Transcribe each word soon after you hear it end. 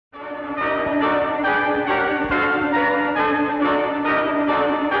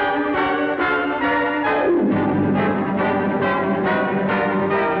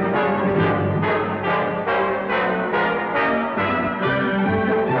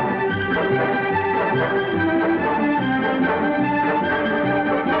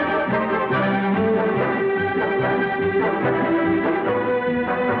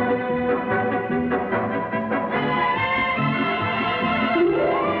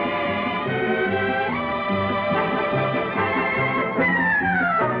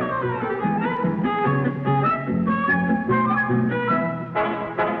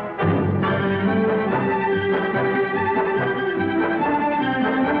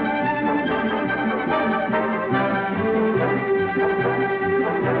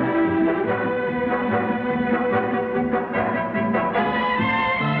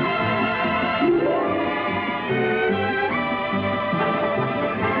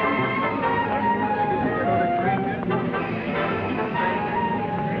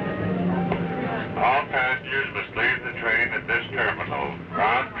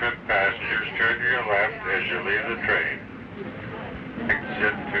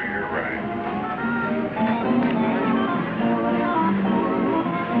it to your right.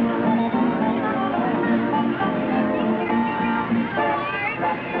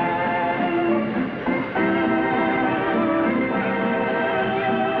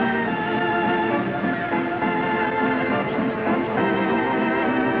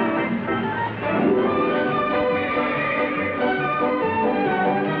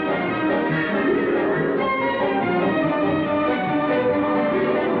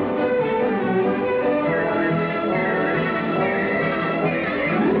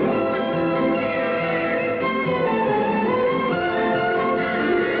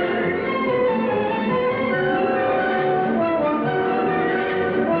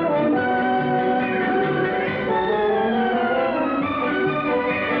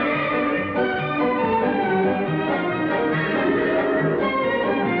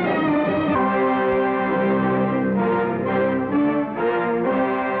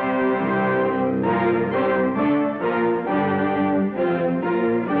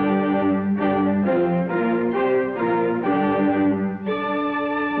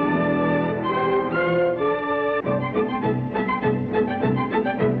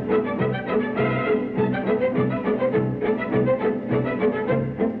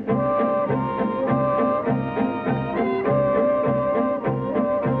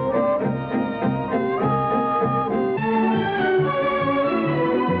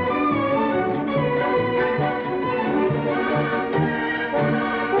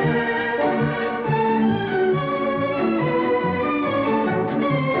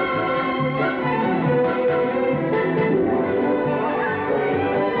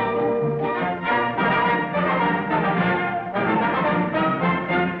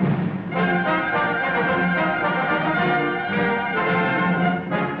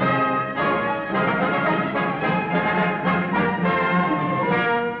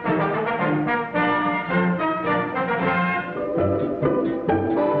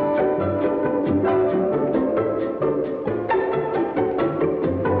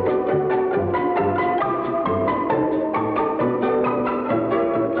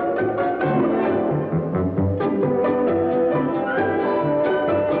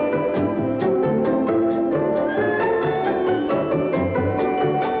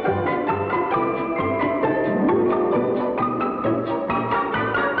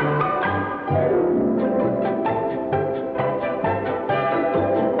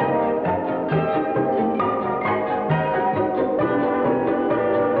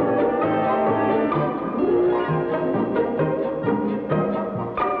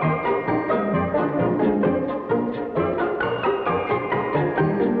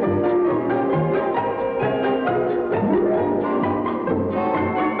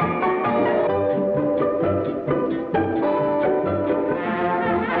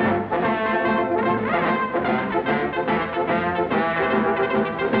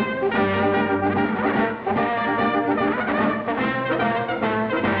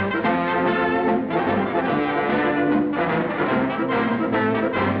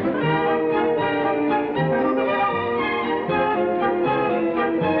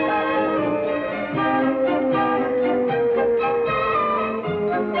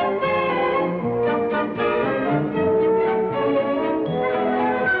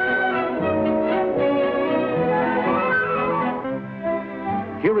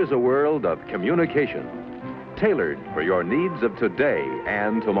 Here is a world of communication, tailored for your needs of today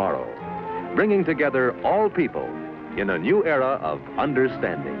and tomorrow, bringing together all people in a new era of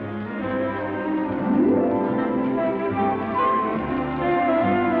understanding.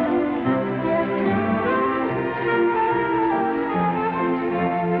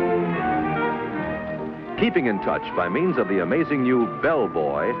 Keeping in touch by means of the amazing new Bell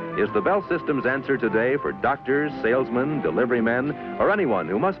Boy is the Bell System's answer today for doctors, salesmen, delivery men, or anyone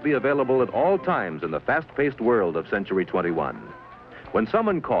who must be available at all times in the fast-paced world of Century 21. When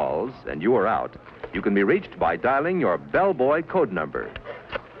someone calls and you are out, you can be reached by dialing your Bell Boy code number.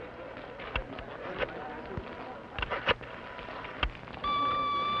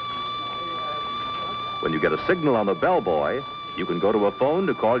 When you get a signal on the Bell Boy, you can go to a phone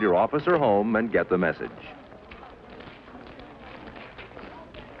to call your office or home and get the message.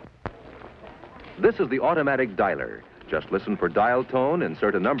 This is the automatic dialer. Just listen for dial tone,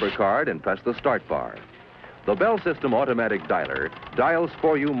 insert a number card, and press the start bar. The Bell System automatic dialer dials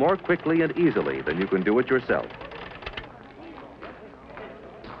for you more quickly and easily than you can do it yourself.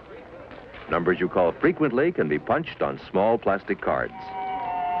 Numbers you call frequently can be punched on small plastic cards.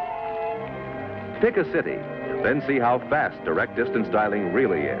 Pick a city, then see how fast direct distance dialing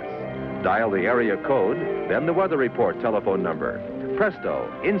really is. Dial the area code, then the weather report telephone number. But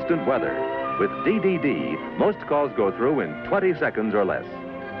presto, instant weather. With DDD, most calls go through in 20 seconds or less.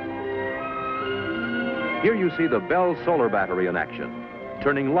 Here you see the Bell solar battery in action,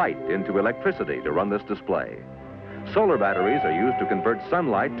 turning light into electricity to run this display. Solar batteries are used to convert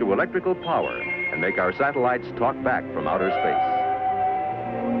sunlight to electrical power and make our satellites talk back from outer space.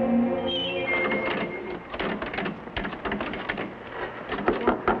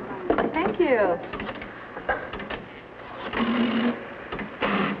 Thank you.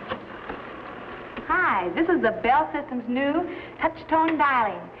 Hi, this is the Bell System's new touch-tone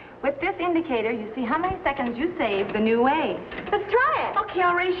dialing. With this indicator, you see how many seconds you save the new way. Let's try it. Okay,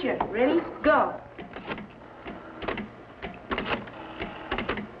 I'll race you. Ready? Go.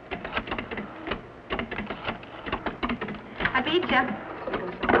 I beat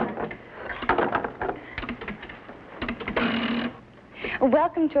you.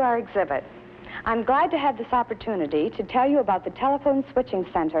 Welcome to our exhibit. I'm glad to have this opportunity to tell you about the telephone switching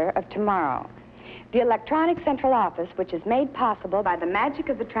center of tomorrow. The electronic central office, which is made possible by the magic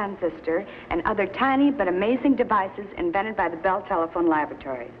of the transistor and other tiny but amazing devices invented by the Bell Telephone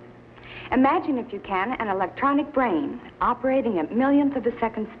Laboratories. Imagine, if you can, an electronic brain operating at millionth of a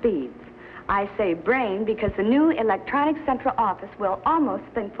second speeds. I say brain because the new electronic central office will almost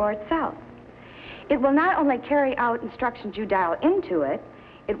think for itself. It will not only carry out instructions you dial into it,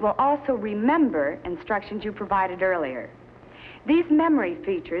 it will also remember instructions you provided earlier. These memory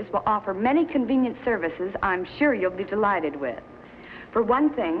features will offer many convenient services I'm sure you'll be delighted with. For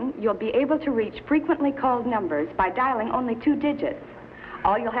one thing, you'll be able to reach frequently called numbers by dialing only 2 digits.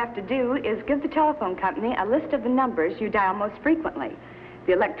 All you'll have to do is give the telephone company a list of the numbers you dial most frequently.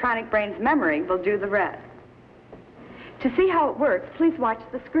 The electronic brain's memory will do the rest. To see how it works, please watch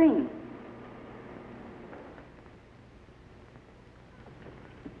the screen.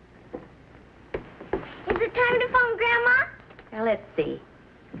 Is it time to phone Grandma? Now, let's see.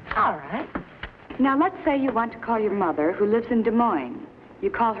 All right. Now, let's say you want to call your mother, who lives in Des Moines. You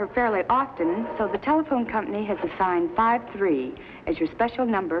call her fairly often, so the telephone company has assigned 53 as your special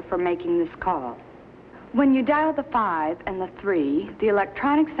number for making this call. When you dial the 5 and the 3, the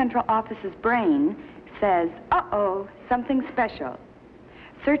electronic central office's brain says, uh-oh, something special,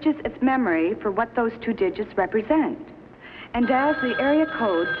 searches its memory for what those 2 digits represent, and dials the area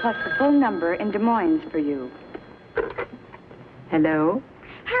code plus the full number in Des Moines for you. Hello?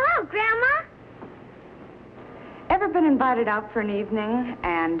 Hello, Grandma. Ever been invited out for an evening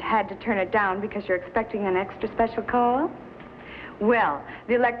and had to turn it down because you're expecting an extra special call? Well,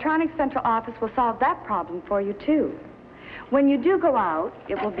 the electronic central office will solve that problem for you, too. When you do go out,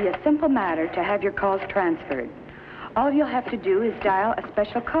 it will be a simple matter to have your calls transferred. All you'll have to do is dial a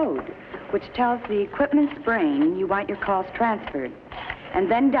special code, which tells the equipment's brain you want your calls transferred, and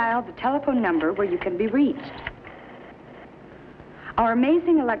then dial the telephone number where you can be reached. Our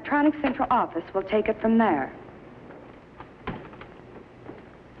amazing electronic central office will take it from there.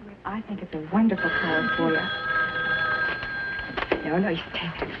 I think it's a wonderful call for you. No, you stay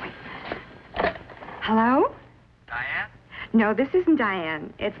there. Wait. Hello? Diane? No, this isn't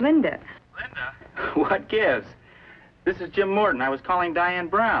Diane. It's Linda. Linda? What gives? This is Jim Morton. I was calling Diane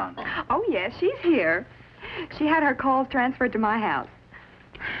Brown. Oh, yes, she's here. She had her calls transferred to my house.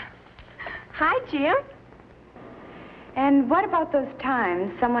 Hi, Jim. And what about those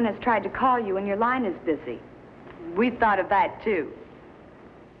times someone has tried to call you and your line is busy? We thought of that, too.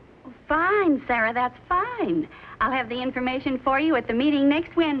 Fine, Sarah, that's fine. I'll have the information for you at the meeting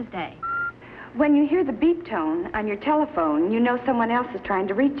next Wednesday. When you hear the beep tone on your telephone, you know someone else is trying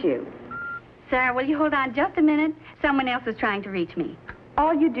to reach you. Sarah, will you hold on just a minute? Someone else is trying to reach me.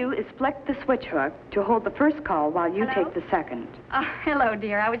 All you do is flick the switch hook to hold the first call while you Hello? take the second. Oh, hello,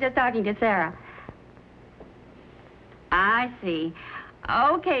 dear. I was just talking to Sarah. I see.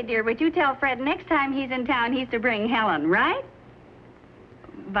 Okay, dear, but you tell Fred next time he's in town he's to bring Helen, right?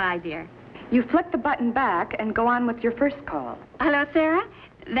 Bye, dear. You flick the button back and go on with your first call. Hello, Sarah?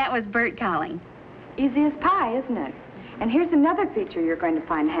 That was Bert calling. Easy as pie, isn't it? And here's another feature you're going to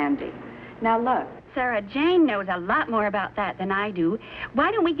find handy. Now look. Sarah, Jane knows a lot more about that than I do.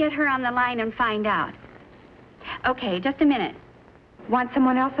 Why don't we get her on the line and find out? Okay, just a minute. Want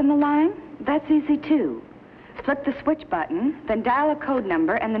someone else on the line? That's easy, too. Flip the switch button, then dial a code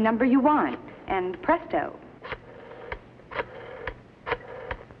number and the number you want. And presto.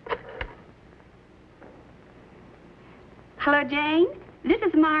 Hello, Jane. This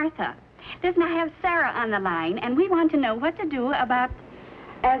is Martha. Listen, I have Sarah on the line, and we want to know what to do about...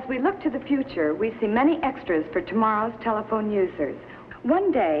 As we look to the future, we see many extras for tomorrow's telephone users.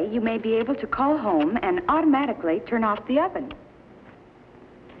 One day, you may be able to call home and automatically turn off the oven.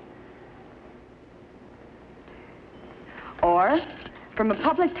 Or from a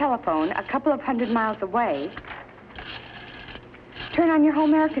public telephone a couple of 100 miles away, turn on your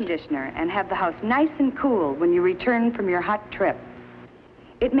home air conditioner and have the house nice and cool when you return from your hot trip.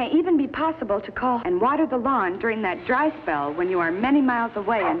 It may even be possible to call and water the lawn during that dry spell when you are many miles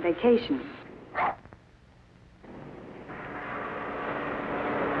away on vacation.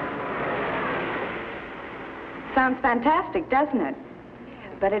 Sounds fantastic, doesn't it?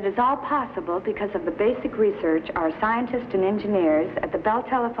 But it is all possible because of the basic research our scientists and engineers at the Bell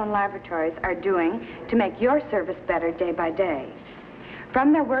Telephone Laboratories are doing to make your service better day by day.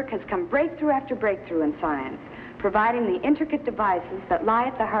 From their work has come breakthrough after breakthrough in science, providing the intricate devices that lie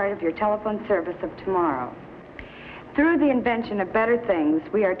at the heart of your telephone service of tomorrow. Through the invention of better things,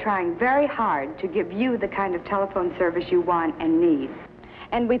 we are trying very hard to give you the kind of telephone service you want and need.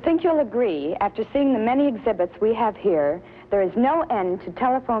 And we think you'll agree, after seeing the many exhibits we have here, there is no end to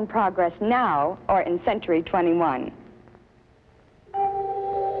telephone progress now or in Century 21.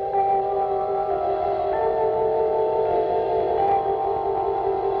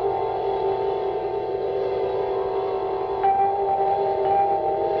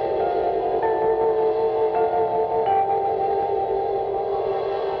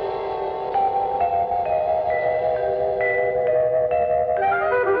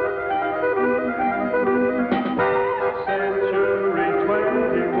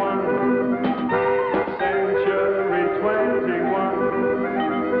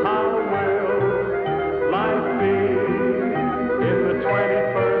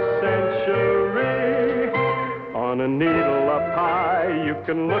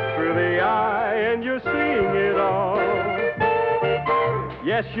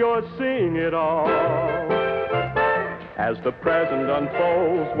 You're seeing it all. As the present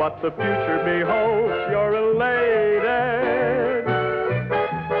unfolds, what the future beholds, you're elated,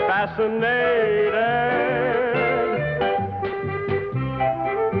 fascinated.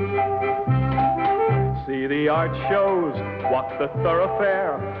 See the art shows, walk the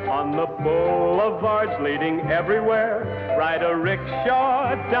thoroughfare, on the boulevards leading everywhere. Ride a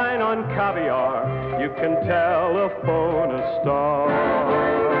rickshaw, dine on caviar, you can telephone a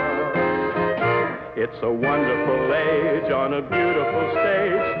star. It's a wonderful age on a beautiful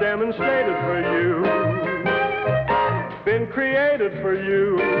stage, demonstrated for you, been created for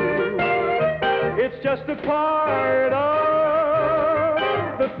you. It's just a part of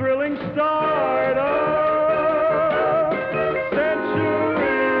the thrilling start of